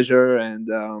a pleasure,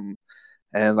 and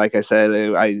like I said,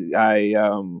 I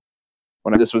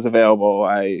when this was available,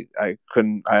 I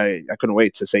couldn't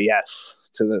wait to say yes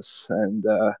to this, and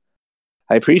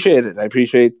I appreciate it. I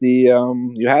appreciate the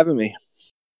you having me,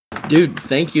 dude.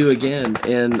 Thank you again,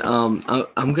 and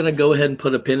I'm gonna go ahead and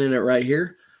put a pin in it right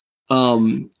here.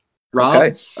 Rob,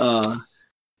 okay.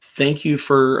 Thank you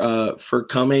for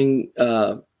coming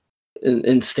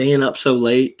and staying up so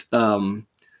late to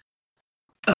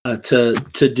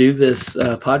do this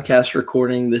podcast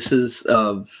recording. This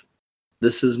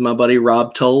is my buddy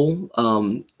Rob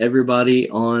Toll. Everybody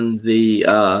on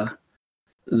the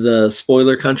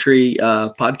Spoiler Country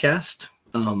podcast.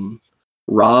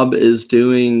 Rob is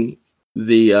doing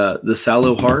the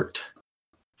Sallow Heart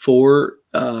for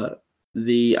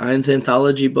the Eynes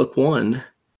Anthology Book 1.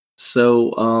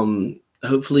 So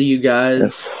hopefully you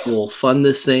guys will fund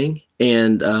this thing,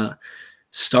 and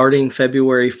starting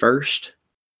February 1st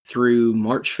through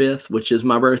March 5th, which is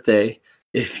my birthday,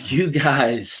 if you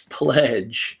guys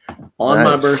pledge on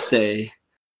my birthday,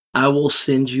 I will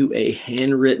send you a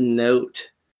handwritten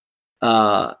note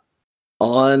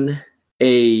on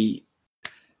a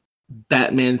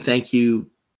Batman thank you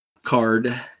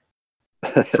card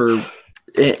for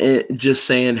just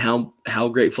saying how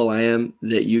grateful I am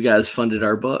that you guys funded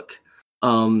our book.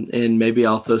 And maybe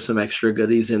I'll throw some extra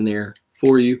goodies in there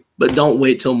for you, but don't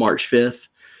wait till March 5th,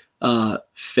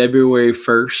 February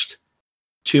 1st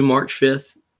to March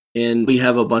 5th. And we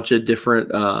have a bunch of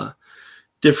different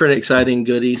exciting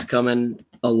goodies coming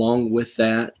along with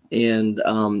that, and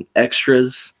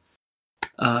extras.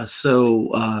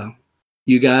 So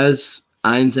you guys,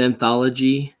 Eynes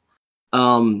Anthology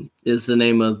is the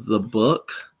name of the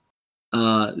book.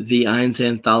 The Eynes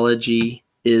Anthology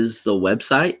is the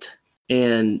website,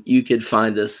 and you could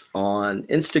find us on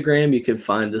Instagram. You can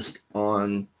find us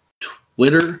on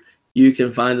Twitter. You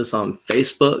can find us on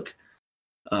Facebook.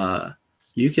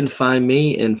 You can find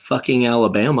me in fucking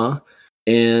Alabama,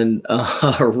 and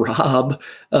Rob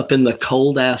up in the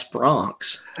cold ass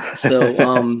Bronx.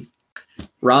 So,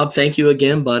 Rob, thank you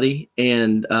again, buddy.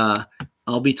 And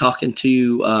I'll be talking to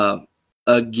you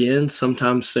again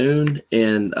sometime soon,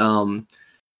 and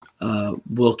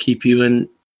we'll keep you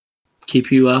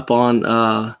up on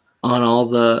all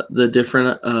the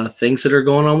different things that are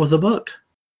going on with the book.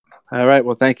 All right.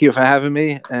 Well, thank you for having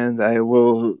me, and I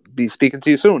will be speaking to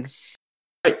you soon.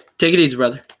 All right. Take it easy,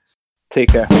 brother. Take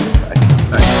care. Bye.